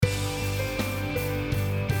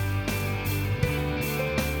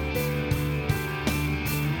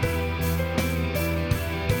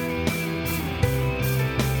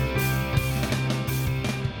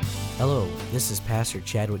This is Pastor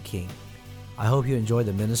Chadwick King. I hope you enjoy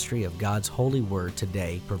the ministry of God's holy word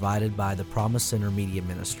today provided by the Promise Center Media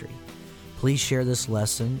Ministry. Please share this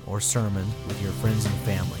lesson or sermon with your friends and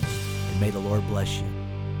family, and may the Lord bless you.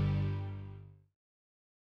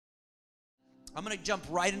 I'm going to jump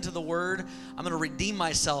right into the Word. I'm going to redeem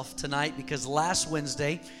myself tonight because last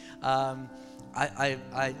Wednesday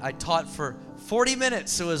I taught for 40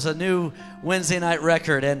 minutes. It was a new Wednesday night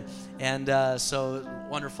record, and so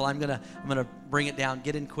wonderful. I'm gonna bring it down,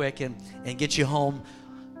 get in quick, and get you home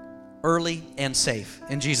early and safe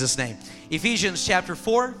in Jesus' name. Ephesians chapter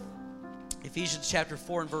 4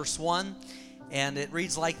 and verse 1, and it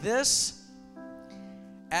reads like this: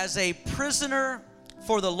 As a prisoner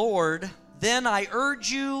for the Lord, then I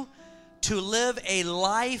urge you to live a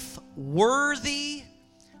life worthy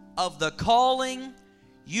of the calling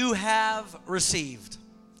you have received.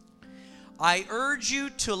 I urge you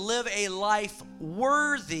to live a life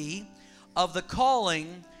worthy of the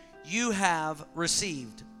calling you have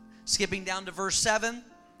received. Skipping down to verse 7.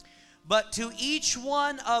 But to each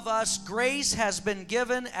one of us grace has been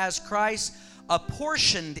given as Christ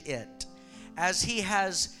apportioned it. As he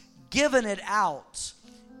has given it out,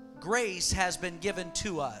 grace has been given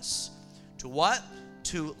to us. To what?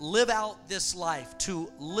 To live out this life,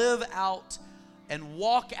 to live out and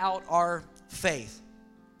walk out our faith.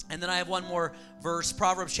 And then I have one more verse,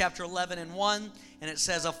 Proverbs chapter 11 and 1, and it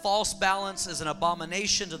says, A false balance is an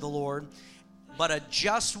abomination to the Lord, but a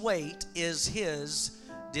just weight is his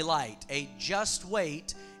delight. A just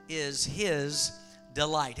weight is his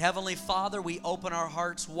delight. Heavenly Father, we open our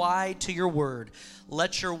hearts wide to your word.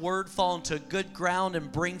 Let your word fall into good ground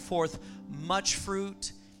and bring forth much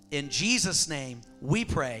fruit. In Jesus' name, we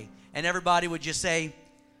pray. And everybody, would you say,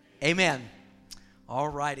 amen? All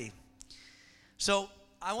righty. So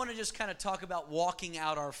I want to just kind of talk about walking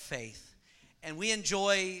out our faith. And we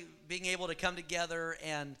enjoy being able to come together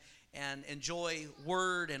and enjoy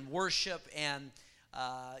word and worship and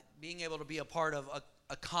being able to be a part of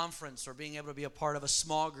a conference or being able to be a part of a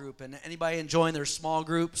small group. And anybody enjoying their small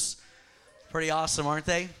groups? Pretty awesome, aren't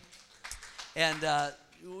they? And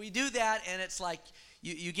we do that, and it's like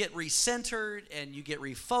you get recentered and you get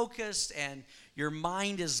refocused, and your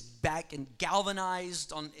mind is back and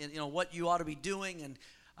galvanized on what you ought to be doing and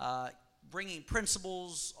bringing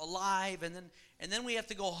principles alive. And then we have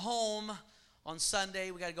to go home on Sunday.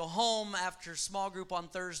 We got to go home after small group on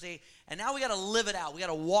Thursday, and now we got to live it out. We got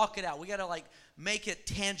to walk it out. We got to make it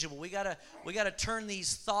tangible. We got to turn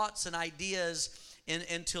these thoughts and ideas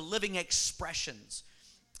into living expressions.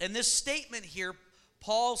 In this statement here,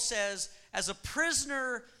 Paul says, as a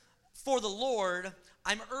prisoner for the Lord,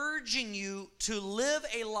 I'm urging you to live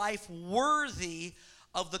a life worthy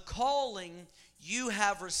of the calling you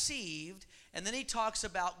have received. And then he talks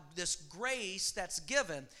about this grace that's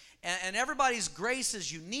given. And everybody's grace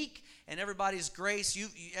is unique, and everybody's grace,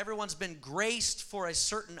 everyone's been graced for a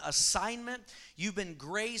certain assignment. You've been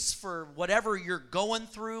graced for whatever you're going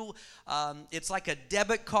through. It's like a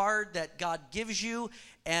debit card that God gives you,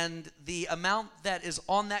 and the amount that is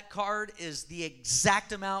on that card is the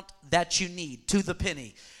exact amount that you need, to the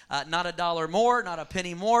penny. Not a dollar more, not a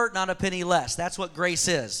penny more, not a penny less. That's what grace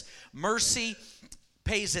is. Mercy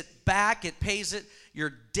pays it back. It pays it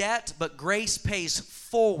your debt, but grace pays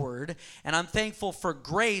forward. And I'm thankful for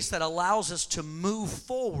grace that allows us to move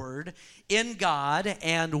forward in God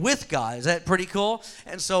and with God. Is that pretty cool?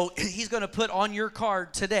 And so he's going to put on your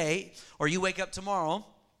card today, or you wake up tomorrow,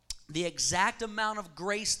 the exact amount of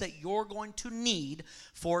grace that you're going to need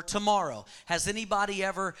for tomorrow. Has anybody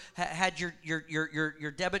ever had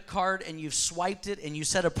your debit card and you've swiped it and you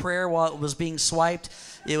said a prayer while it was being swiped?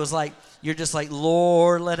 It was like, you're just like,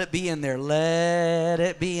 Lord, let it be in there. Let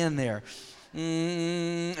it be in there.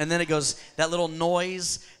 And then it goes, that little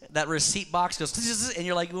noise, that receipt box goes, and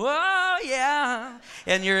you're like, whoa, yeah.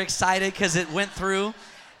 And you're excited because it went through.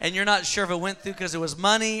 And you're not sure if it went through because it was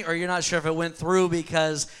money, or you're not sure if it went through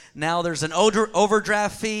because now there's an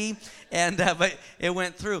overdraft fee, but it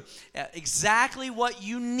went through. Exactly what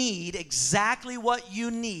you need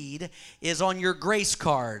is on your grace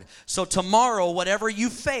card. So tomorrow, whatever you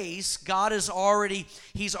face,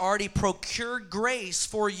 He's already procured grace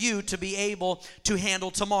for you to be able to handle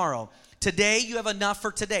tomorrow. Today, you have enough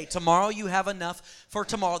for today. Tomorrow, you have enough for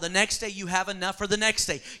tomorrow. The next day, you have enough for the next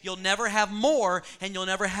day. You'll never have more, and you'll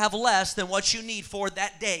never have less than what you need for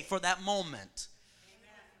that day, for that moment.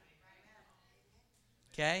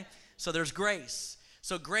 Okay? So there's grace.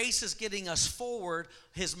 So grace is getting us forward.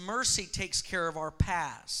 His mercy takes care of our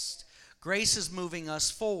past. Grace is moving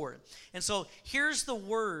us forward. And so here's the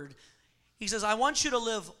word. He says, I want you to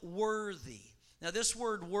live worthy. Now, this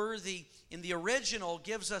word worthy in the original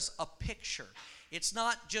gives us a picture. It's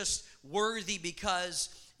not just worthy because,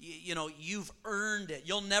 you've earned it.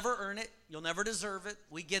 You'll never earn it. You'll never deserve it.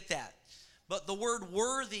 We get that. But the word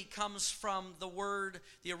worthy comes from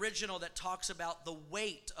the original that talks about the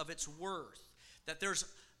weight of its worth. That there's,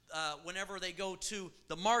 whenever they go to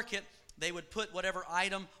the market, they would put whatever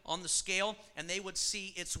item on the scale and they would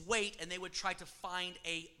see its weight and they would try to find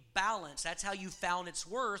a balance. That's how you found its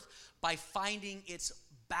worth, by finding its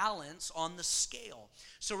balance on the scale.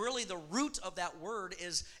 So really the root of that word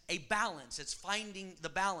is a balance. It's finding the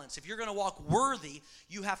balance. If you're going to walk worthy,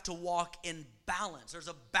 you have to walk in balance. There's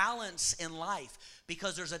a balance in life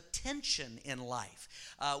because there's a tension in life.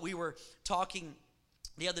 We were talking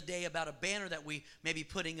the other day about a banner that we may be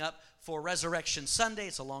putting up for Resurrection Sunday.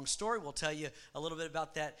 It's a long story. We'll tell you a little bit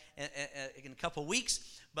about that in a couple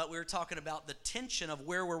weeks. But we were talking about the tension of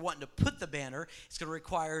where we're wanting to put the banner. It's going to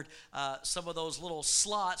require some of those little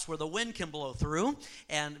slots where the wind can blow through.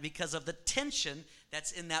 And because of the tension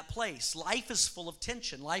that's in that place. Life is full of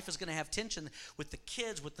tension. Life is going to have tension with the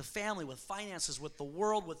kids, with the family, with finances, with the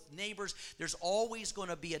world, with neighbors. There's always going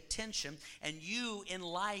to be a tension. And you in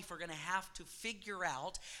life are going to have to figure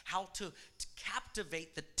out how to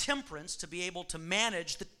captivate the temperance to be able to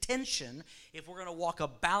manage the tension if we're going to walk a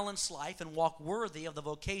balanced life and walk worthy of the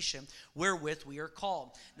vocation wherewith we are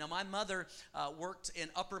called. Now, my mother worked in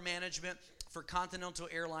upper management for Continental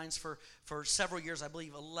Airlines for several years, I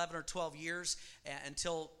believe 11 or 12 years,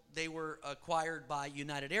 until they were acquired by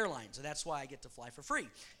United Airlines. And that's why I get to fly for free,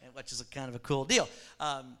 which is kind of a cool deal.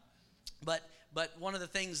 But one of the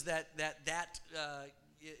things that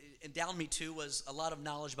endowed me to was a lot of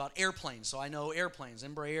knowledge about airplanes. So I know airplanes,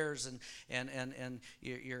 Embraers and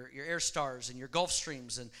your Airstars and your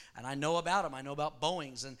Gulfstreams, and I know about them. I know about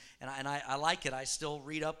Boeings, and I like it. I still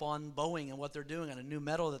read up on Boeing and what they're doing and a new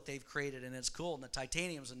metal that they've created, and it's cool, and the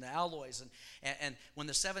titaniums and the alloys. And when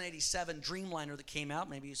the 787 Dreamliner that came out,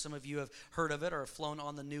 maybe some of you have heard of it or have flown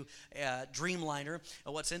on the new Dreamliner.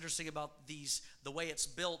 What's interesting about the way it's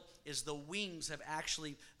built is the wings have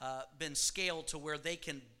actually been scaled to where they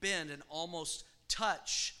can bend and almost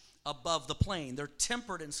touch above the plane. They're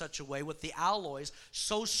tempered in such a way with the alloys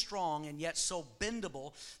so strong and yet so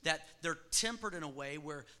bendable that they're tempered in a way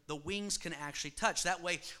where the wings can actually touch. That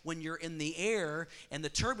way, when you're in the air and the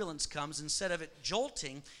turbulence comes, instead of it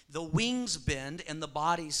jolting, the wings bend and the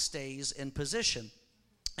body stays in position.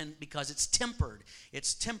 And because it's tempered.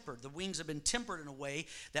 The wings have been tempered in a way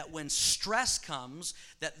that when stress comes,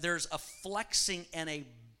 that there's a flexing and a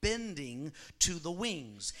bending to the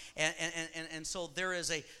wings. And so there's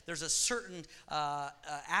a certain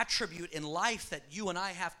attribute in life that you and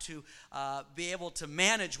I have to be able to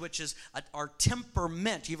manage, which is our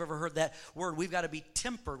temperament. You've ever heard that word? We've got to be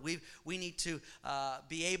tempered. We need to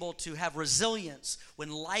be able to have resilience. When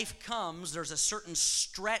life comes, there's a certain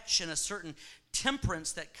stretch and a certain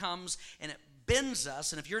temperance that comes, and it bends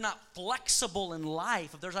us. And if you're not flexible in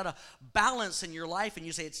life, if there's not a balance in your life and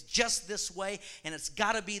you say it's just this way and it's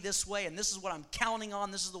got to be this way and this is what I'm counting on,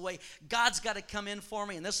 this is the way God's got to come in for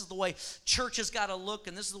me, and this is the way church has got to look,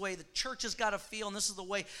 and this is the way the church has got to feel, and this is the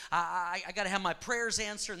way I got to have my prayers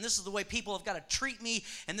answered, and this is the way people have got to treat me,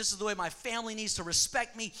 and this is the way my family needs to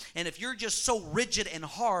respect me. And if you're just so rigid and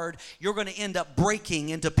hard, you're going to end up breaking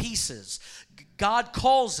into pieces. God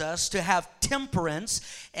calls us to have temperance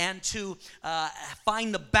and to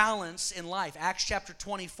find the balance in life. Acts chapter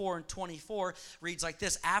 24 and 24 reads like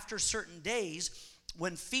this: after certain days,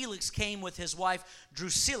 when Felix came with his wife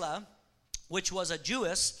Drusilla, which was a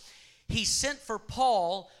Jewess, he sent for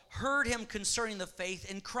Paul, heard him concerning the faith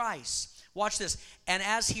in Christ. Watch this. And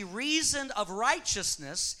as he reasoned of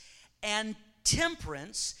righteousness and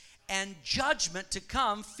temperance and judgment to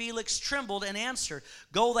come, Felix trembled and answered,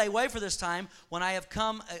 "Go thy way for this time. When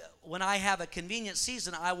I have a convenient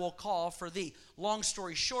season, I will call for thee." Long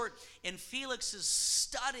story short, in Felix's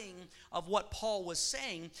studying of what Paul was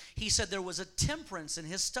saying, he said there was a temperance in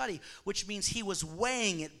his study, which means he was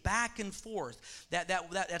weighing it back and forth.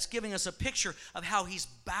 That's giving us a picture of how he's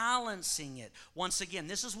balancing it. Once again,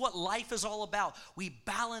 this is what life is all about. We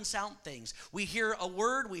balance out things. We hear a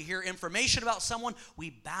word, we hear information about someone, we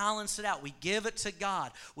balance it out. We give it to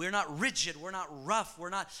God. We're not rigid, we're not rough, we're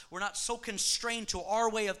not so constrained to our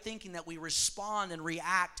way of thinking that we respond and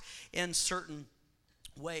react in certain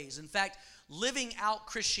ways. In fact, living out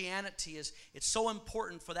Christianity it's so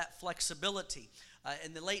important for that flexibility.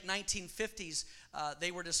 In the late 1950s,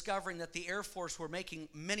 they were discovering that the Air Force were making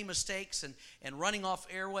many mistakes and running off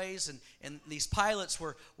airways, and these pilots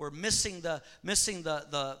were missing the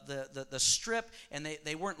strip, and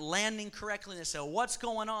they weren't landing correctly. And they said, well, what's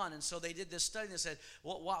going on? And so they did this study, and they said,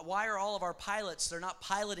 well, why are all of our pilots, they're not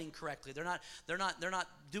piloting correctly? They're not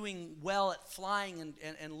doing well at flying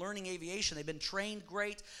and learning aviation. They've been trained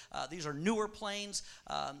great. These are newer planes.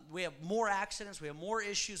 We have more accidents. We have more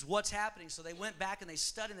issues. What's happening? So they went back and they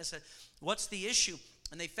studied and they said, what's the issue?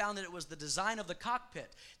 And they found that it was the design of the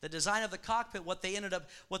cockpit. The design of the cockpit, what they ended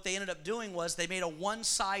up doing was they made a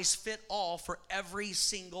one-size-fit-all for every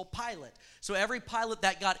single pilot. So every pilot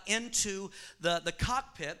that got into the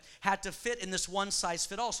cockpit had to fit in this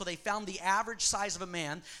one-size-fit-all. So they found the average size of a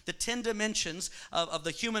man, the 10 dimensions of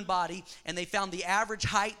the human body, and they found the average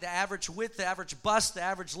height, the average width, the average bust, the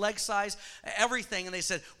average leg size, everything. And they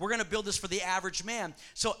said, we're going to build this for the average man.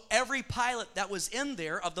 So every pilot that was in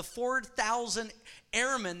there, of the 4,000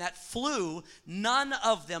 airmen that flew, none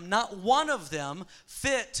of them, not one of them,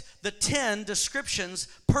 fit the 10 descriptions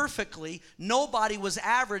perfectly. Nobody was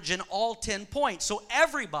average in all 10 points. So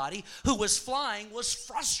everybody who was flying was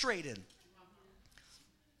frustrated.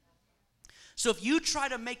 So if you try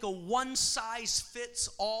to make a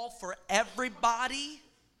one-size-fits-all for everybody,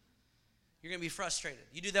 you're going to be frustrated.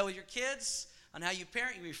 You do that with your kids, on how you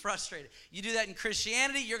parent, you'll be frustrated. You do that in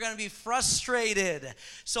Christianity, you're going to be frustrated.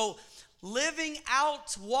 So living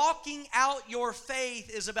out, walking out your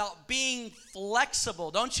faith is about being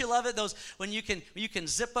flexible. Don't you love it? Those when you can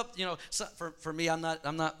zip up. You know, so for me, I'm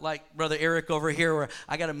not like Brother Eric over here where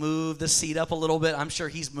I got to move the seat up a little bit. I'm sure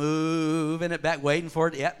he's moving it back, waiting for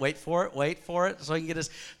it. Yeah, wait for it, so he can get his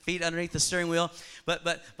feet underneath the steering wheel.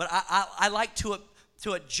 But I like to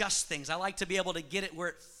adjust things. I like to be able to get it where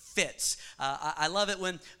it fits. I love it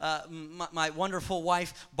when my wonderful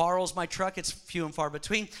wife borrows my truck. It's few and far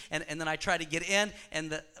between. And then I try to get in,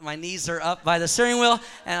 and my knees are up by the steering wheel.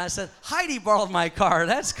 And I said, Heidi borrowed my car.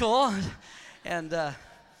 That's cool. And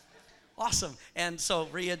awesome. And so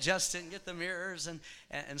readjust it and get the mirrors and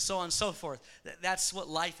so on and so forth. That's what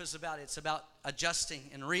life is about. It's about adjusting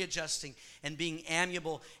and readjusting and being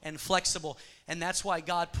amiable and flexible. And that's why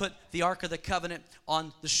God put the Ark of the Covenant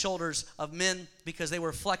on the shoulders of men, because they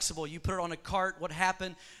were flexible. You put it on a cart, what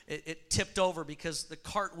happened? It tipped over because the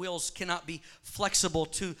cart wheels cannot be flexible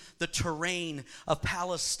to the terrain of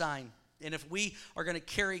Palestine. And if we are going to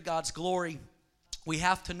carry God's glory, we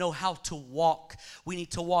have to know how to walk. We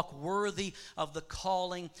need to walk worthy of the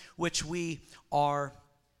calling which we are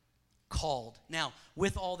called. Now,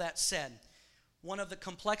 with all that said, one of the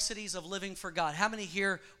complexities of living for God. How many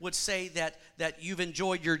here would say that you've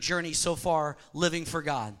enjoyed your journey so far living for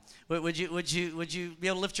God? Would you be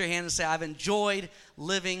able to lift your hand and say, I've enjoyed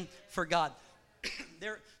living for God?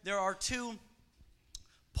 There are two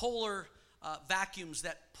polar vacuums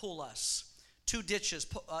that pull us, two ditches.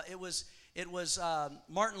 It was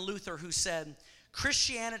Martin Luther who said,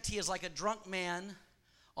 Christianity is like a drunk man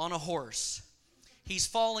on a horse. He's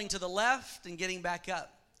falling to the left and getting back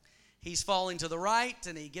up. He's falling to the right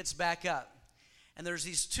and he gets back up. And there's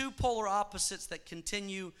these two polar opposites that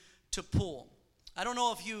continue to pull. I don't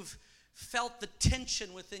know if you've felt the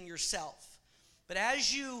tension within yourself, but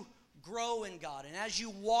as you grow in God and as you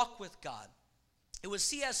walk with God, it was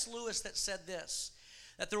C.S. Lewis that said this,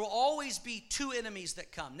 that there will always be two enemies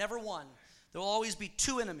that come, never one. There will always be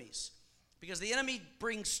two enemies, because the enemy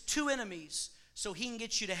brings two enemies so he can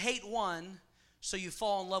get you to hate one so you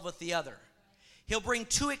fall in love with the other. He'll bring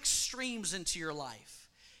two extremes into your life.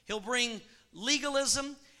 He'll bring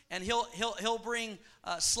legalism, and he'll bring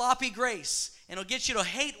sloppy grace, and he'll get you to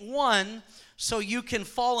hate one so you can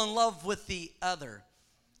fall in love with the other.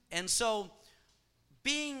 And so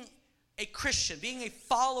being a Christian, being a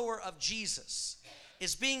follower of Jesus,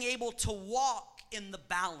 is being able to walk in the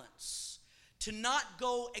balance, to not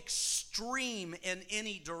go extreme in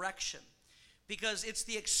any direction, because it's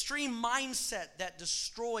the extreme mindset that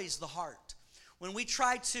destroys the heart. When we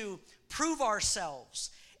try to prove ourselves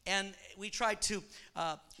and we try to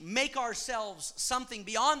make ourselves something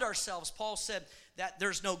beyond ourselves, Paul said that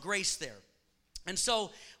there's no grace there. And so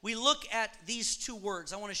we look at these two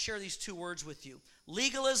words. I want to share these two words with you: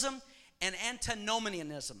 legalism and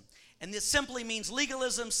antinomianism. And this simply means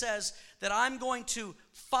legalism says that I'm going to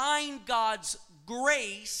find God's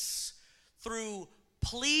grace through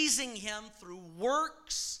pleasing Him, through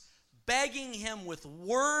works, begging Him with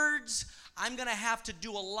words. I'm going to have to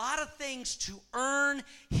do a lot of things to earn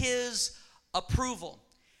His approval.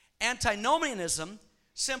 Antinomianism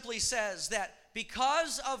simply says that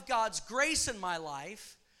because of God's grace in my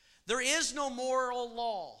life, there is no moral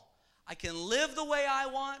law. I can live the way I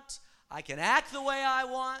want. I can act the way I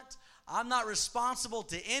want. I'm not responsible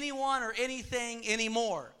to anyone or anything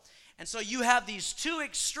anymore. And so you have these two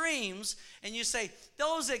extremes, and you say,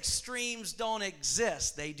 those extremes don't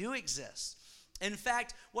exist. They do exist. In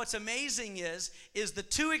fact, what's amazing is the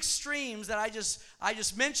two extremes that I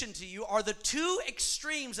just mentioned to you are the two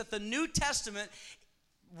extremes that the New Testament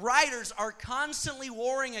writers are constantly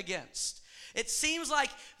warring against. It seems like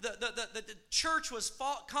the church was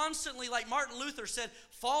constantly, like Martin Luther said,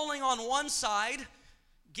 falling on one side,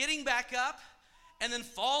 getting back up, and then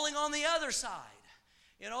falling on the other side.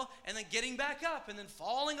 And then getting back up and then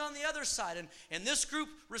falling on the other side. And this group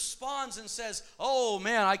responds and says, oh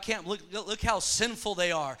man, I can't, look how sinful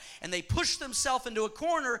they are. And they push themselves into a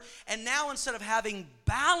corner, and now instead of having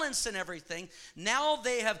balance in everything, now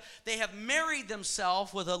they have married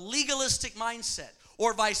themselves with a legalistic mindset.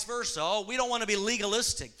 Or vice versa. Oh, we don't want to be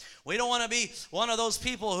legalistic. We don't want to be one of those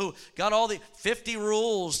people who got all the 50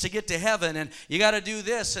 rules to get to heaven, and you got to do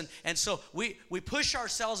this. And so we push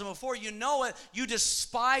ourselves, and before you know it, you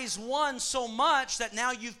despise one so much that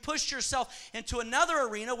now you've pushed yourself into another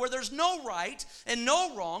arena where there's no right and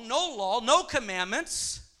no wrong, no law, no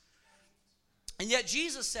commandments. And yet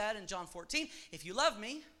Jesus said in John 14, if you love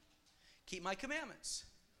me, keep my commandments.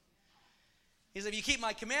 He said, if you keep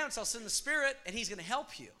my commandments, I'll send the Spirit, and He's going to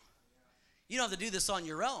help you. You don't have to do this on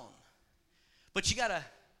your own. But you got to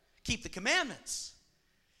keep the commandments.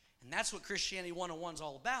 And that's what Christianity 101 is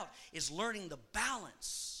all about, is learning the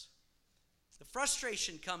balance. The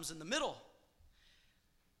frustration comes in the middle,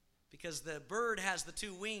 because the bird has the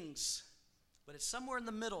two wings, but it's somewhere in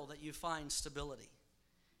the middle that you find stability.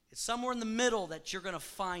 It's somewhere in the middle that you're going to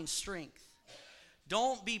find strength.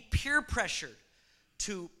 Don't be peer pressured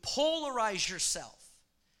to polarize yourself.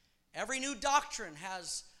 Every new doctrine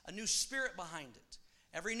has a new spirit behind it.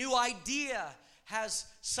 Every new idea has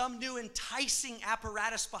some new enticing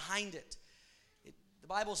apparatus behind it. The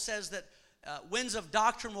Bible says that winds of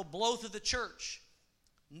doctrine will blow through the church.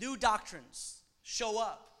 New doctrines show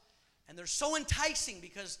up, and they're so enticing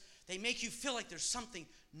because they make you feel like there's something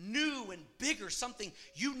new and bigger, something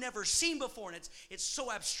you've never seen before, and it's so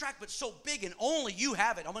abstract but so big, and only you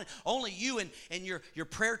have it. Only you and your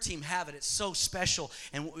prayer team have it. It's so special,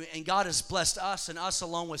 and God has blessed us and us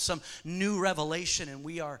along with some new revelation, and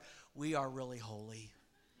we are really holy.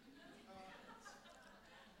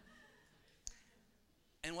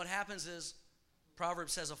 And what happens is,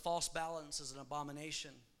 Proverbs says a false balance is an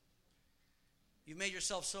abomination. You've made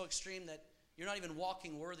yourself so extreme that you're not even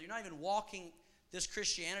walking worthy. You're not even walking this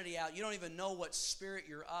Christianity out. You don't even know what spirit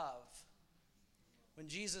you're of. When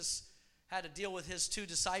Jesus had to deal with his two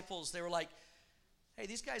disciples, they were like, hey,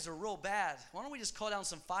 these guys are real bad. Why don't we just call down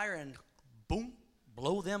some fire and boom,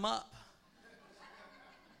 blow them up?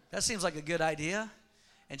 That seems like a good idea.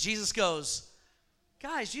 And Jesus goes,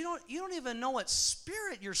 guys, you don't even know what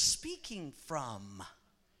spirit you're speaking from.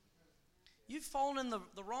 You've fallen in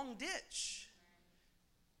the wrong ditch.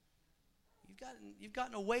 You've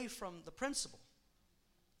gotten away from the principle.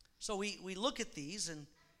 So we look at these and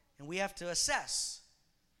we have to assess.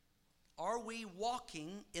 Are we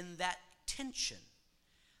walking in that tension?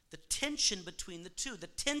 The tension between the two. The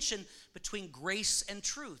tension between grace and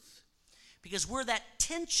truth. Because where that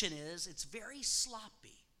tension is, it's very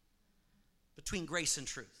sloppy between grace and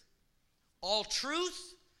truth. All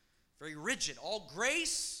truth, very rigid. All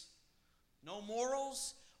grace, no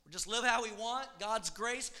morals. We just live how we want. God's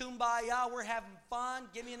grace, kumbaya, we're having fun.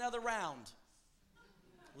 Give me another round.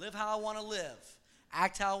 Live how I want to live.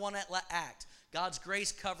 Act how I want to act. God's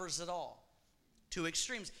grace covers it all. Two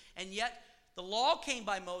extremes. And yet, the law came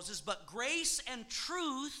by Moses, but grace and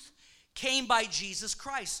truth came by Jesus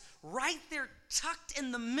Christ. Right there, tucked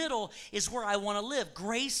in the middle, is where I want to live.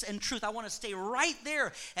 Grace and truth. I want to stay right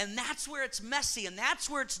there. And that's where it's messy, and that's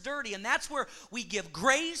where it's dirty, and that's where we give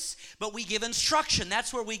grace, but we give instruction.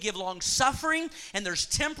 That's where we give long suffering, and there's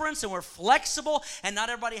temperance, and we're flexible, and not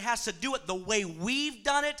everybody has to do it the way we've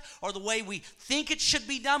done it or the way we think it should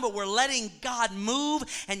be done, but we're letting God move,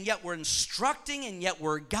 and yet we're instructing, and yet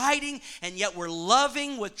we're guiding, and yet we're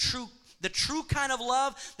loving with the true kind of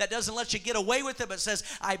love that doesn't let you get away with it, but says,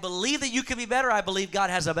 I believe that you can be better. I believe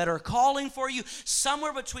God has a better calling for you.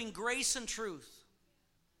 Somewhere between grace and truth.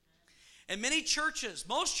 And many churches,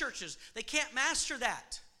 most churches, they can't master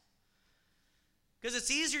that. Because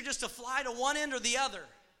it's easier just to fly to one end or the other.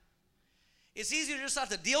 It's easier just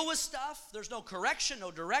not to deal with stuff. There's no correction,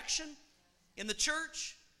 no direction in the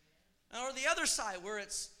church. Or the other side where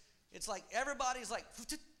it's like everybody's like,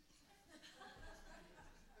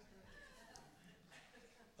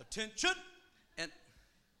 attention, and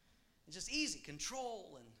it's just easy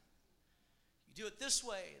control, and you do it this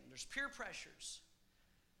way, and there's peer pressures.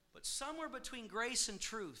 But somewhere between grace and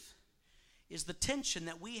truth is the tension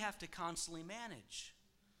that we have to constantly manage.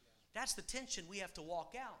 That's the tension we have to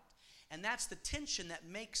walk out. And that's the tension that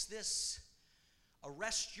makes this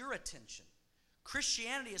arrest your attention.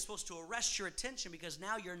 Christianity is supposed to arrest your attention because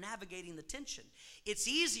now you're navigating the tension. It's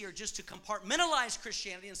easier just to compartmentalize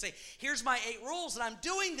Christianity and say, here's my 8 rules and I'm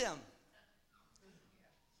doing them.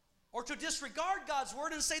 Or to disregard God's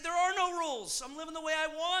word and say, there are no rules. I'm living the way I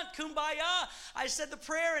want. Kumbaya. I said the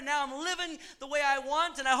prayer and now I'm living the way I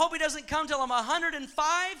want. And I hope he doesn't come till I'm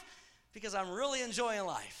 105 because I'm really enjoying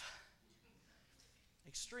life.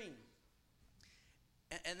 Extreme.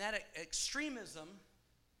 And that extremism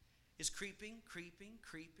is creeping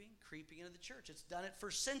into the church. It's done it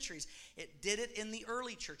for centuries. It did it in the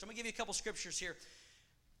early church. I'm going to give you a couple scriptures here.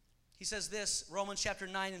 He says this, Romans chapter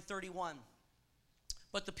 9 and 31.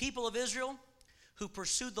 But the people of Israel who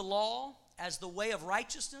pursued the law as the way of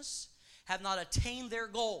righteousness have not attained their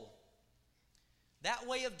goal. That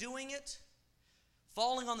way of doing it,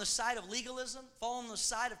 falling on the side of legalism, falling on the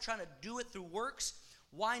side of trying to do it through works.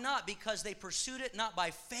 Why not? Because they pursued it not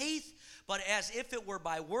by faith, but as if it were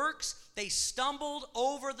by works. They stumbled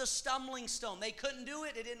over the stumbling stone. They couldn't do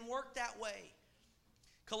it. It didn't work that way.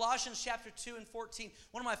 Colossians chapter 2 and 14,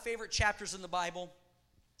 one of my favorite chapters in the Bible.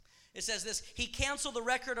 It says this, he canceled the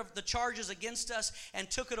record of the charges against us and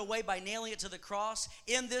took it away by nailing it to the cross.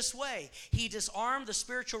 In this way, he disarmed the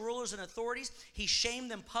spiritual rulers and authorities. He shamed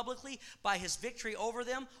them publicly by his victory over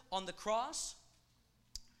them on the cross.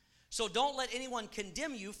 So don't let anyone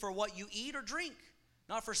condemn you for what you eat or drink,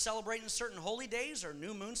 not for celebrating certain holy days or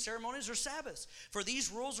new moon ceremonies or Sabbaths. For these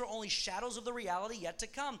rules are only shadows of the reality yet to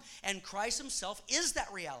come, and Christ himself is that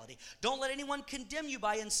reality. Don't let anyone condemn you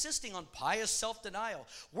by insisting on pious self-denial,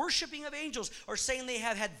 worshiping of angels, or saying they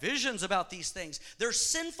have had visions about these things. Their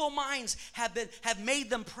sinful minds have made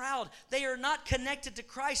them proud. They are not connected to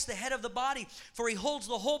Christ, the head of the body, for he holds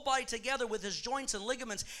the whole body together with his joints and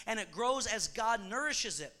ligaments, and it grows as God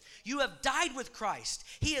nourishes it. You have died with Christ.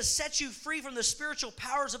 He has set you free from the spiritual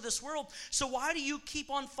powers of this world. So why do you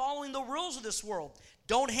keep on following the rules of this world?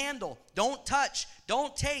 Don't handle, don't touch,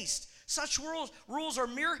 don't taste. Such rules are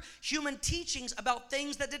mere human teachings about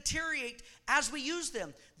things that deteriorate as we use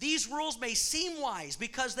them. These rules may seem wise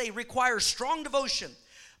because they require strong devotion,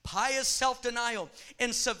 pious self-denial,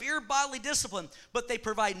 and severe bodily discipline, but they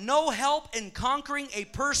provide no help in conquering a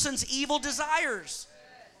person's evil desires.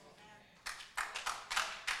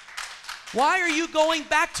 Why are you going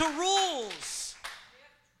back to rules?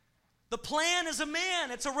 The plan is a man.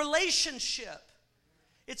 It's a relationship.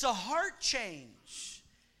 It's a heart change.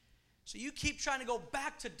 So you keep trying to go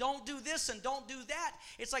back to don't do this and don't do that.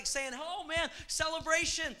 It's like saying, oh man,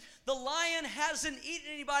 celebration. The lion hasn't eaten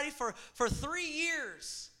anybody for 3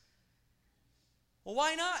 years. Well,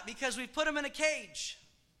 why not? Because we put him in a cage.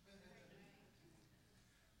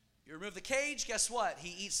 You remove the cage, guess what?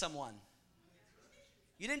 He eats someone.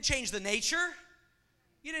 You didn't change the nature.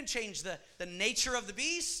 You didn't change the nature of the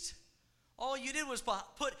beast. All you did was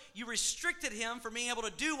you restricted him from being able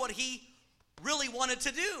to do what he really wanted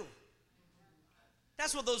to do.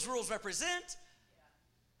 That's what those rules represent.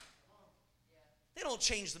 They don't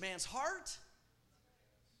change the man's heart.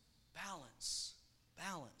 Balance.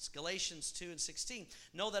 Galatians 2 and 16.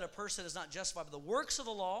 Know that a person is not justified by the works of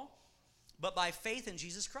the law, but by faith in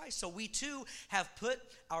Jesus Christ. So we too have put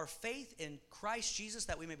our faith in Christ Jesus,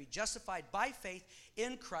 that we may be justified by faith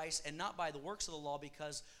in Christ and not by the works of the law.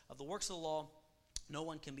 Because of the works of the law, no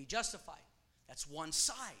one can be justified. That's one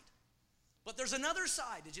side. But there's another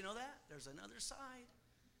side. Did you know that? There's another side.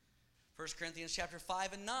 1 Corinthians chapter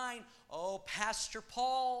 5 and 9. Oh, Pastor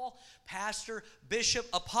Paul, Pastor, Bishop,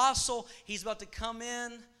 Apostle, he's about to come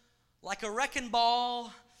in like a wrecking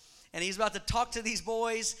ball. And he's about to talk to these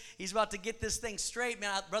boys. He's about to get this thing straight.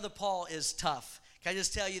 Man, Brother Paul is tough. Can I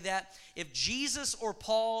just tell you that? If Jesus or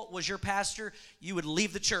Paul was your pastor, you would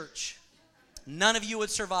leave the church. None of you would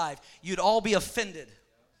survive. You'd all be offended.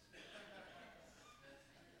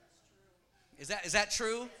 Is that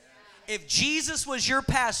true? If Jesus was your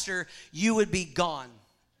pastor, you would be gone.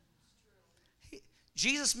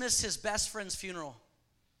 Jesus missed his best friend's funeral.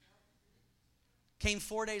 Came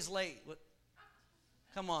 4 days late.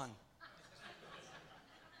 Come on.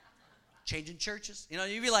 Changing churches. You know,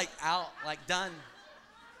 you'd be like out, like done.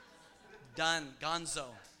 Done. Gonzo.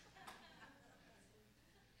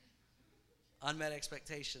 Unmet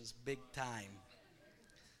expectations, big time.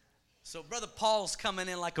 So Brother Paul's coming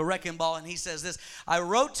in like a wrecking ball, and he says this: I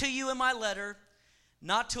wrote to you in my letter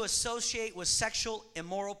not to associate with sexual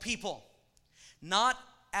immoral people. Not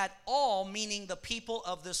at all meaning the people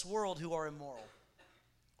of this world who are immoral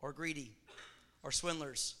or greedy or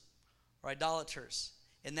swindlers or idolaters.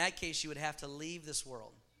 In that case, you would have to leave this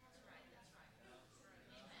world.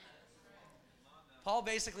 Paul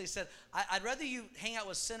basically said, I'd rather you hang out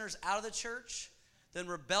with sinners out of the church than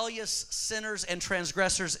rebellious sinners and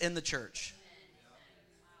transgressors in the church.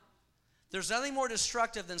 There's nothing more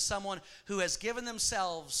destructive than someone who has given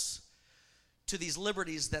themselves to these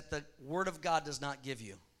liberties that the Word of God does not give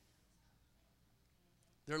you.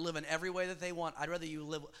 They're living every way that they want. I'd rather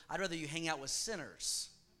you hang out with sinners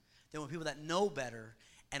than with people that know better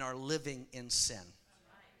and are living in sin.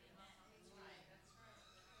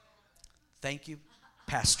 Thank you,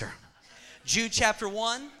 Pastor. Jude chapter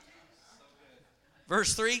 1,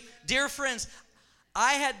 verse 3. Dear friends,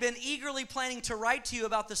 I had been eagerly planning to write to you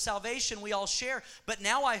about the salvation we all share, but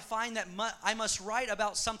now I find that I must write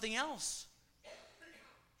about something else.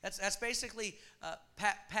 That's basically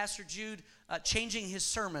Pastor Jude changing his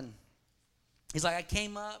sermon. He's like, I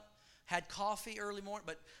came up, had coffee early morning,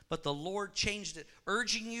 but the Lord changed it,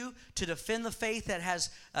 urging you to defend the faith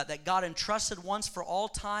that God entrusted once for all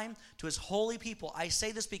time to his holy people. I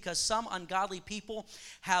say this because some ungodly people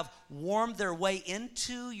have wormed their way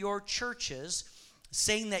into your churches,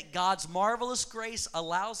 saying that God's marvelous grace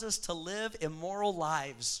allows us to live immoral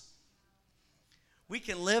lives. We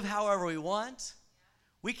can live however we want.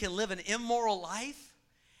 We can live an immoral life,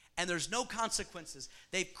 and there's no consequences.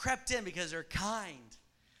 They've crept in because they're kind.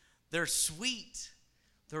 They're sweet.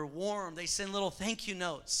 They're warm. They send little thank you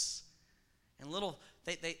notes. And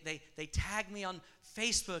they tag me on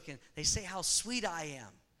Facebook, and they say how sweet I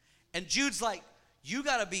am. And Jude's like, you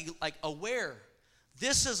got to be like aware.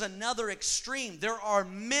 This is another extreme. There are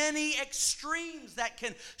many extremes that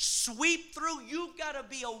can sweep through. You've got to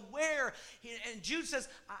be aware. And Jude says,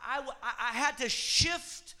 I had to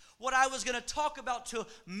shift what I was going to talk about to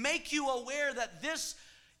make you aware that this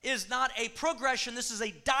is not a progression. This is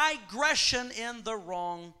a digression in the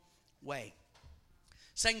wrong way.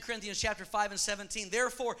 2 Corinthians chapter 5 and 17.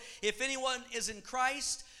 Therefore, if anyone is in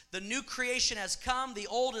Christ, the new creation has come, the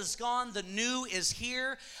old is gone, the new is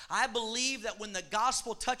here. I believe that when the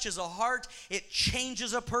gospel touches a heart, it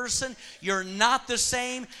changes a person. You're not the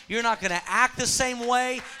same. You're not going to act the same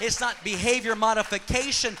way. It's not behavior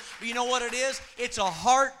modification. But you know what it is? It's a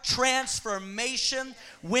heart transformation.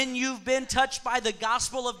 When you've been touched by the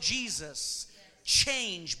gospel of Jesus,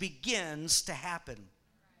 change begins to happen.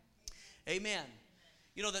 Amen.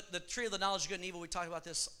 You know, the tree of the knowledge of good and evil, we talked about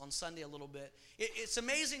this on Sunday a little bit. It's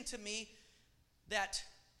amazing to me that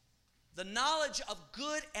the knowledge of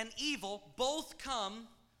good and evil both come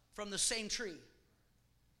from the same tree.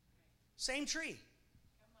 Same tree.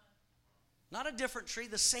 Not a different tree,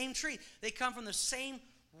 the same tree. They come from the same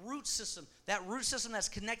root system. That root system that's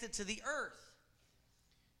connected to the earth.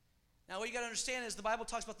 Now, what you got to understand is the Bible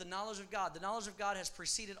talks about the knowledge of God. The knowledge of God has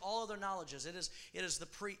preceded all other knowledges. It is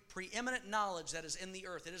the preeminent knowledge that is in the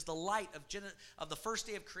earth. It is the light of the first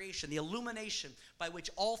day of creation. The illumination by which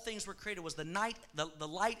all things were created was the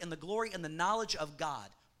light and the glory and the knowledge of God,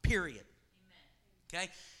 period. Amen.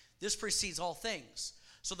 Okay? This precedes all things.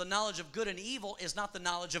 So the knowledge of good and evil is not the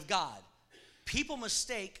knowledge of God. People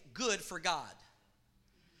mistake good for God.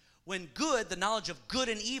 When good, the knowledge of good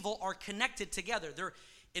and evil are connected together. They're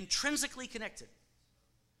intrinsically connected.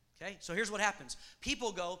 Okay, so here's what happens.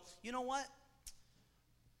 People go, you know what?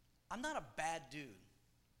 I'm not a bad dude.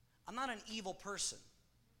 I'm not an evil person.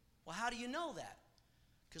 Well, how do you know that?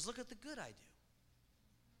 Because look at the good I do.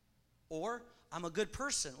 Or, I'm a good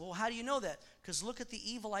person. Well, how do you know that? Because look at the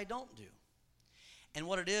evil I don't do. And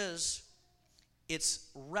what it is, it's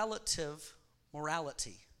relative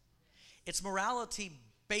morality. It's morality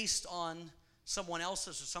based on someone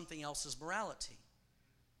else's or something else's morality.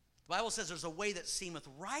 The Bible says there's a way that seemeth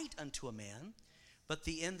right unto a man, but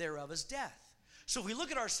the end thereof is death. So if we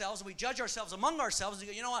look at ourselves and we judge ourselves among ourselves and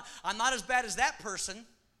we go, you know what, I'm not as bad as that person,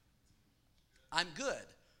 I'm good.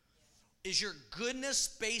 Is your goodness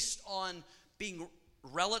based on being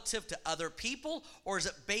relative to other people, or is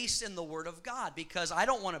it based in the Word of God? Because I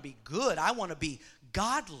don't want to be good, I want to be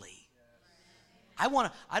godly. I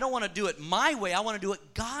don't want to do it my way, I want to do it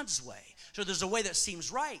God's way. So there's a way that seems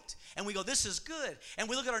right. And we go, this is good. And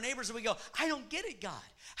we look at our neighbors and we go, I don't get it, God.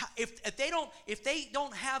 If they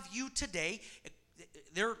don't have you today,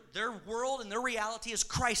 their world and their reality is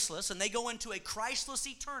Christless, and they go into a Christless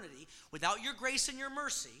eternity without your grace and your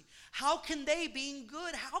mercy, how can they, being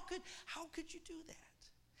good, how could you do that?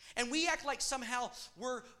 And we act like somehow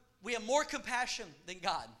we have more compassion than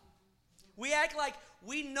God. We act like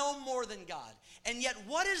we know more than God. And yet,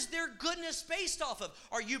 what is their goodness based off of?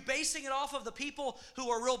 Are you basing it off of the people who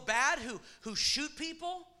are real bad, who shoot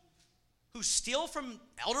people, who steal from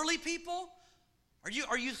elderly people?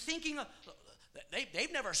 Are you thinking of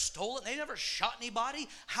They've never stolen. They never shot anybody.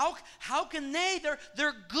 How can they?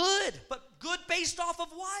 They're good, but good based off of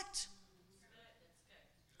what?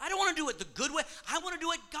 I don't want to do it the good way. I want to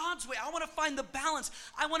do it God's way. I want to find the balance.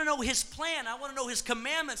 I want to know His plan. I want to know His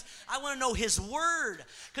commandments. I want to know His word.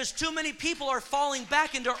 Because too many people are falling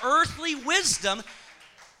back into earthly wisdom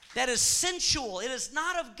that is sensual. It is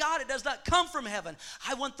not of God. It does not come from heaven.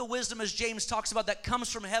 I want the wisdom, as James talks about, that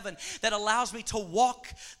comes from heaven, that allows me to walk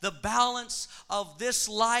the balance of this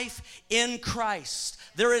life in Christ.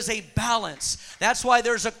 There is a balance. That's why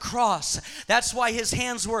there's a cross. That's why His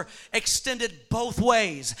hands were extended both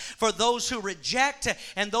ways. For those who reject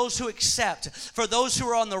and those who accept. For those who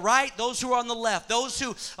are on the right, those who are on the left. Those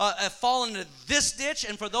who have fallen into this ditch,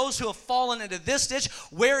 and for those who have fallen into this ditch.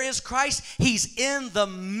 Where is Christ? He's in the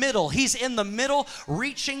middle. He's in the middle,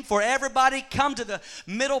 reaching for everybody. Come to the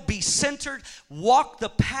middle. Be centered. Walk the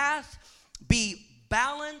path. Be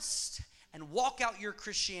balanced. And walk out your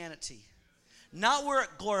Christianity. Not where it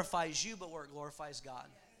glorifies you, but where it glorifies God.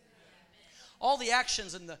 All the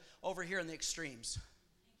actions over here in the extremes.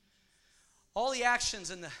 All the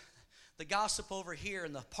actions in the gossip over here,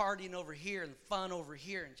 and the partying over here, and the fun over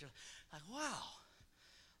here. And you're like, wow.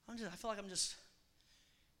 I feel like I'm just...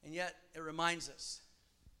 And yet, it reminds us.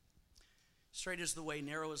 Straight is the way,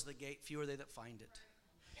 narrow is the gate, few are they that find it.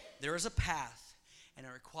 There is a path, and it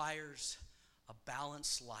requires a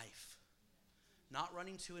balanced life. Not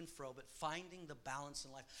running to and fro, but finding the balance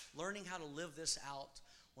in life. Learning how to live this out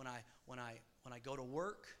when I go to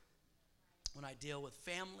work, when I deal with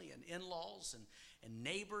family and in-laws and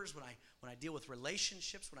neighbors, when I deal with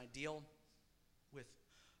relationships, when I deal with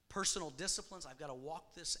personal disciplines. I've got to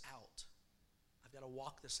walk this out. I've got to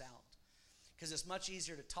walk this out. Because it's much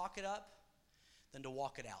easier to talk it up than to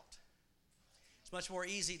walk it out. It's much more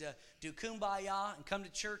easy to do kumbaya and come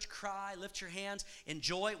to church, cry, lift your hands,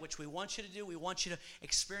 enjoy, which we want you to do. We want you to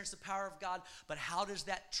experience the power of God. But how does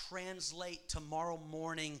that translate tomorrow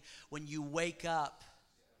morning when you wake up?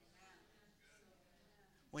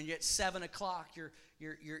 When you're at 7 o'clock, you're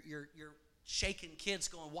shaking kids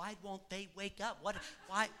going, why won't they wake up?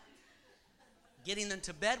 Why? Getting them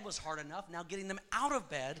to bed was hard enough. Now getting them out of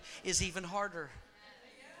bed is even harder.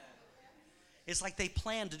 It's like they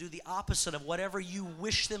plan to do the opposite of whatever you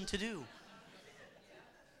wish them to do. I'm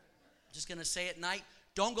just going to say at night,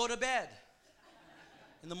 don't go to bed.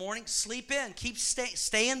 In the morning, sleep in.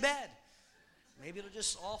 Stay in bed. Maybe it'll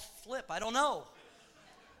just all flip. I don't know.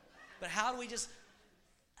 But how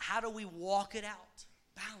do we walk it out?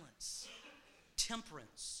 Balance,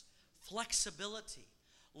 temperance, flexibility,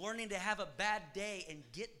 learning to have a bad day and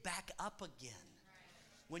get back up again.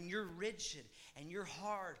 When you're rigid and you're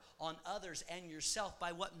hard on others and yourself,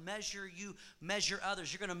 by what measure you measure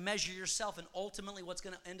others, you're going to measure yourself, and ultimately what's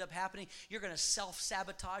going to end up happening, you're going to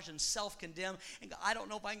self-sabotage and self-condemn and go, I don't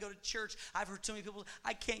know if I can go to church. I've heard too many people,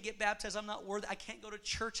 I can't get baptized, I'm not worthy. I can't go to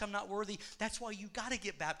church, I'm not worthy. That's why you got to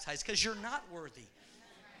get baptized, because you're not worthy.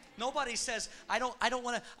 Nobody says, I don't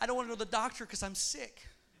want to go to the doctor because I'm sick.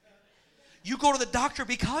 You go to the doctor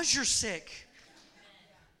because you're sick.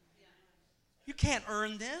 You can't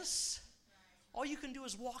earn this. All you can do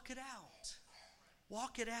is walk it out.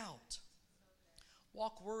 Walk it out.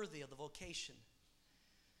 Walk worthy of the vocation.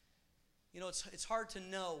 You know, it's hard to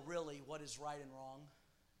know really what is right and wrong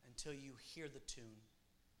until you hear the tune.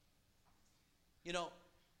 You know,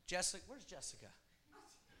 Jessica, where's Jessica?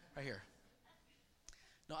 Right here.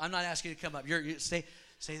 No, I'm not asking you to come up. You stay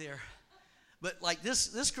there. But like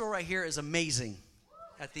this girl right here is amazing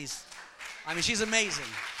at these. I mean, she's amazing.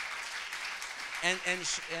 And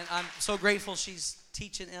I'm so grateful she's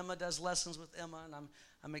teaching Emma, does lessons with Emma, and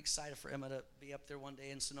I'm excited for Emma to be up there one day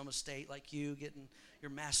in Sonoma State like you, getting your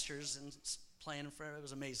master's and playing in front of it. It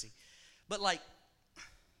was amazing. But like,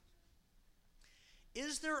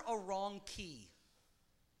 is there a wrong key?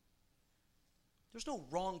 There's no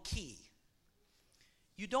wrong key.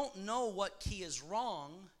 You don't know what key is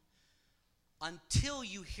wrong until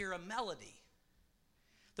you hear a melody.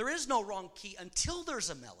 There is no wrong key until there's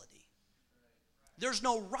a melody. There's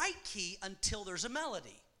no right key until there's a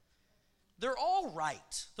melody. They're all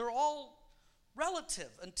right. They're all relative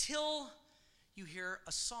until you hear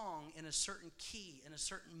a song in a certain key, in a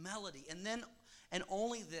certain melody. And then, and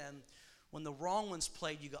only then, when the wrong one's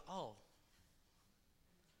played, you go, oh.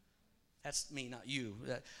 That's me, not you.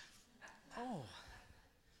 Oh.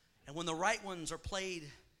 And when the right ones are played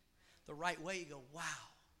the right way, you go, wow.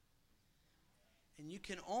 And you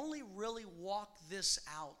can only really walk this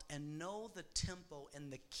out and know the tempo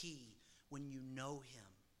and the key when you know Him.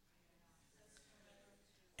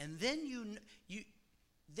 And then you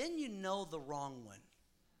know the wrong one.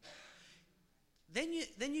 then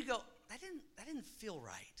you go, that didn't feel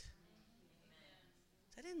right.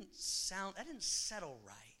 That didn't settle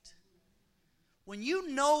right. When you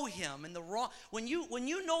know him and when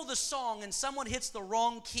you know the song and someone hits the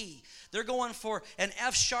wrong key, they're going for an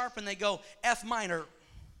F sharp and they go F minor.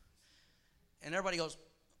 And everybody goes,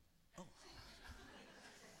 oh.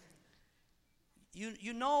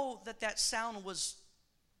 You know that sound was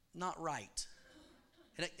not right.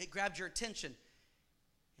 And it grabbed your attention.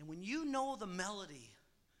 And when you know the melody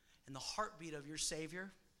and the heartbeat of your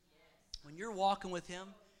Savior, when you're walking with him,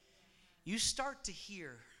 you start to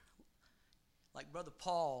hear, like Brother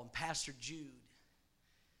Paul and Pastor Jude,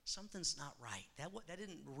 something's not right. That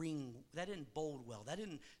didn't ring, that didn't bode well, that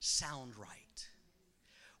didn't sound right.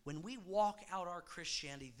 When we walk out our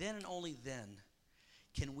Christianity, then and only then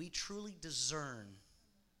can we truly discern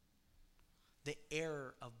the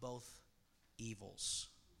error of both evils.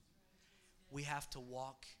 We have to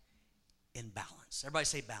walk in balance. Everybody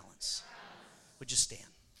say balance. Would you stand?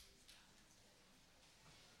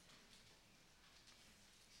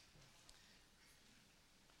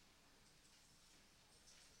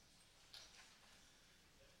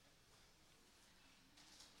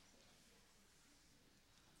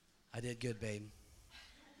 I did good, babe.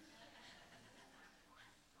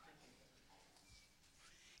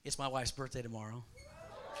 It's my wife's birthday tomorrow.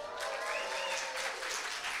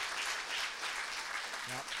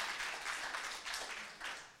 Yep.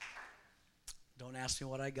 Don't ask me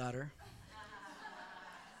what I got her.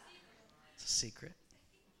 It's a secret.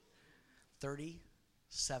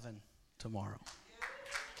 37 tomorrow.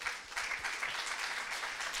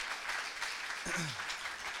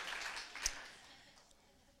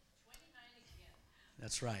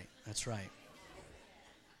 That's right. That's right.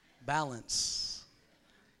 Balance.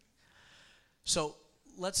 So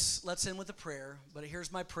let's end with a prayer. But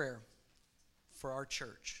here's my prayer for our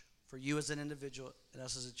church, for you as an individual and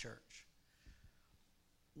us as a church.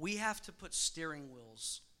 We have to put steering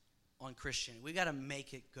wheels on Christianity. We've got to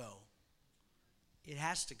make it go. It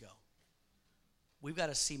has to go. We've got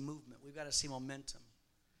to see movement. We've got to see momentum.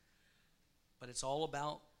 But it's all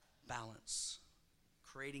about balance,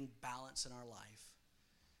 creating balance in our life.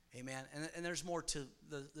 Amen. And there's more to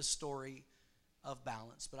the story of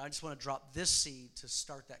balance. But I just want to drop this seed to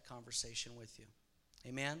start that conversation with you.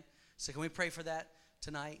 Amen. So can we pray for that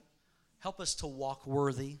tonight? Help us to walk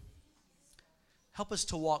worthy. Help us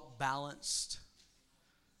to walk balanced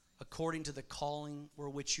according to the calling for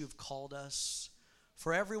which you've called us.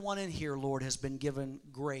 For everyone in here, Lord, has been given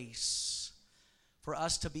grace for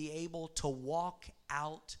us to be able to walk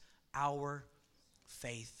out our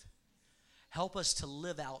faith. Help us to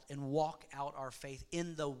live out and walk out our faith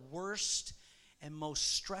in the worst and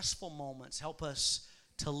most stressful moments. Help us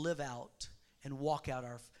to live out and walk out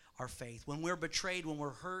our faith. When we're betrayed, when we're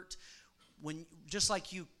hurt, when just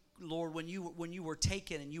like you, Lord, when you were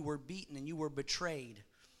taken and you were beaten and you were betrayed,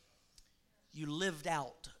 you lived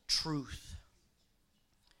out truth.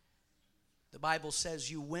 The Bible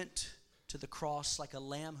says you went to the cross like a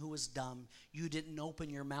lamb who was dumb. You didn't open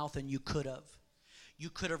your mouth, and you could have. You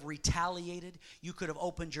could have retaliated. You could have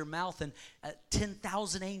opened your mouth and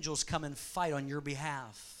 10,000 angels come and fight on your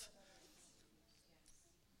behalf.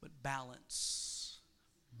 But balance.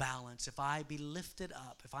 Balance. If I be lifted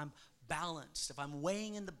up, if I'm balanced, if I'm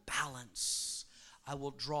weighing in the balance, I will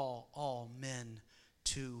draw all men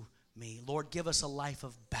to me. Lord, give us a life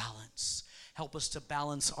of balance. Help us to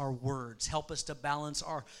balance our words. Help us to balance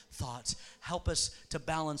our thoughts. Help us to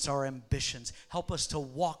balance our ambitions. Help us to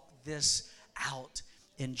walk this out.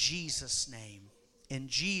 In Jesus' name, in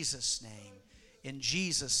Jesus' name, in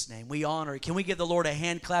Jesus' name, we honor. Can we give the Lord a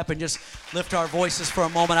hand clap and just lift our voices for a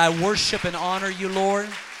moment? I worship and honor you, Lord.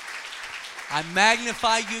 I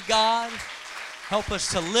magnify you, God. Help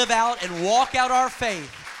us to live out and walk out our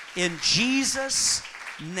faith in Jesus'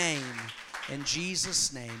 name. In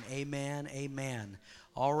Jesus' name, amen, amen.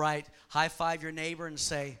 All right, high five your neighbor and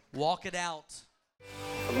say, walk it out.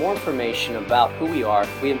 For more information about who we are,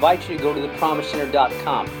 we invite you to go to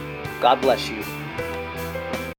thepromisecenter.com. God bless you.